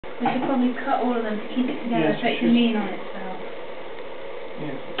We should probably cut all of them to keep it together so it can lean on itself.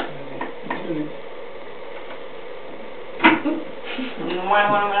 Yes, it's really...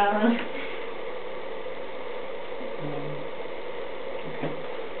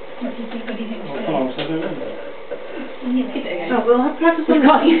 What do you think? What do you think? Oh, I don't know. Oh, we'll have practice on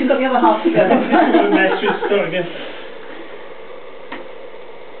that. You've got the other half to go. Next, just start again.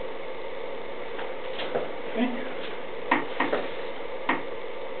 Okay.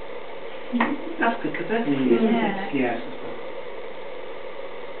 That's quick, is it? Yeah. Yes.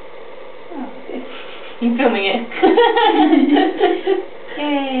 Oh, good. I'm filming it.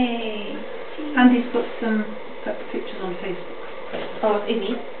 Yay! Andy's put some pictures on Facebook. Oh, is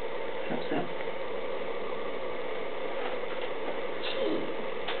he? Hope so.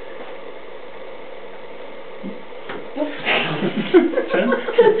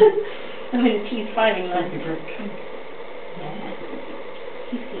 I'm in cheese firing line. Thank you for a cake. Yeah.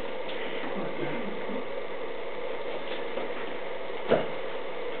 Cheesecake.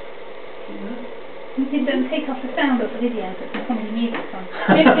 We could take off the sound of the video and put some comedy music on.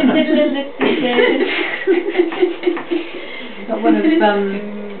 Got one of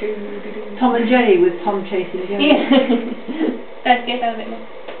Tom and Jerry with Tom chasing Jerry. Yeah. Let's get that a bit more.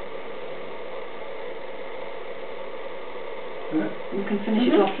 We can finish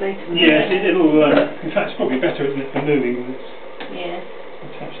it off later. Yes, it'll, in fact it's probably better, isn't it, for moving when it's Yeah.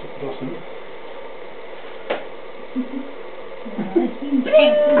 attached at the bottom.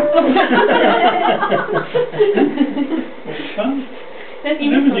 Was it fun? I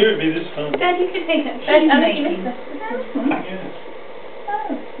never knew it'd be this fun. Dad, you could take that. Dad, I think you missed that. Yes.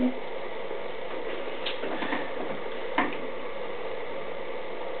 Oh, yes.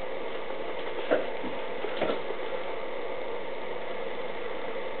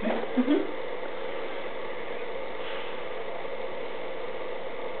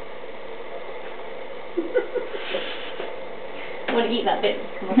 I want to eat that bit.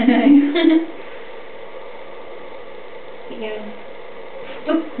 Come on. I know. Keep going.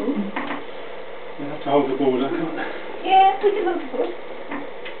 Oh. You have to hold the board, I can't. Yeah, we can hold the board.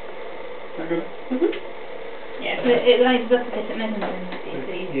 That good? Yeah. So it lines up a bit at measurement,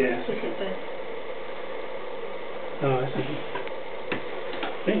 so you Yeah. push it both. Oh, I see.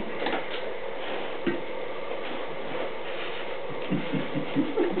 See?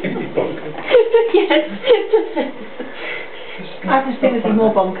 Yes. I just think this is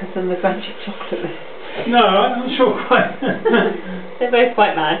more bonkers than the Grandchip chocolate list. No, I'm not sure quite. They're both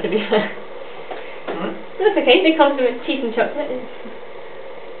quite bad, to be fair. Right. That's okay, they come with cheese and chocolate.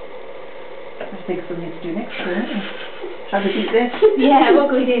 I think something to do next year. Have a eat this. Yeah, what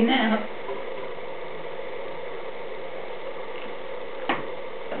can we do now?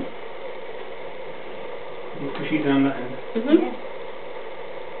 We'll push you down that end. Yeah.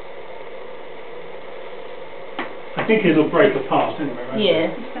 I think it'll break apart anyway, right?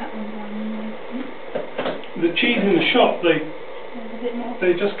 Yeah. Push that one down. The cheese in the shop, A bit more.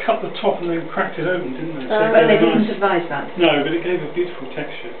 they just cut the top and then cracked it open, didn't they? So it But they gave a didn't nice- advise that. No, but it gave a beautiful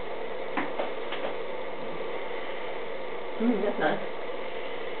texture. That's nice.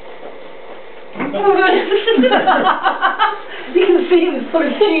 You can see it was full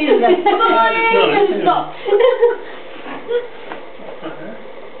of cheese again. Nice, Stop.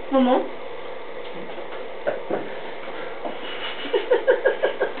 One more.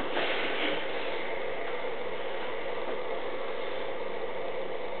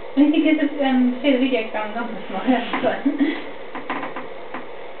 Only because of see the video going on this morning. That's fun.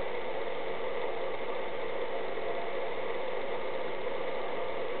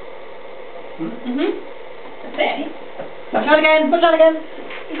 That's it. Push on again, push on again.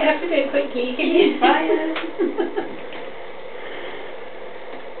 You have to do it quickly. You can use fire.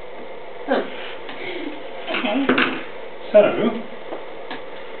 Oh. Okay. So,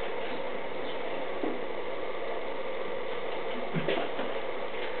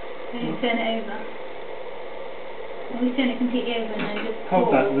 Then you turn it over. Or we turn it completely over and then just hold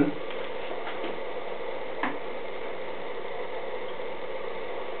pour. that then.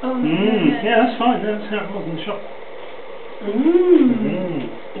 Oh, no, no, no. Yeah, that's fine. That's how it was in the shop.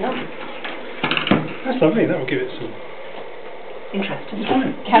 Yum. That's lovely. That will give it some. Interesting.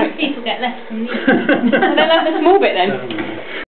 Fine. Most people get less than these. Well, then have the small bit then.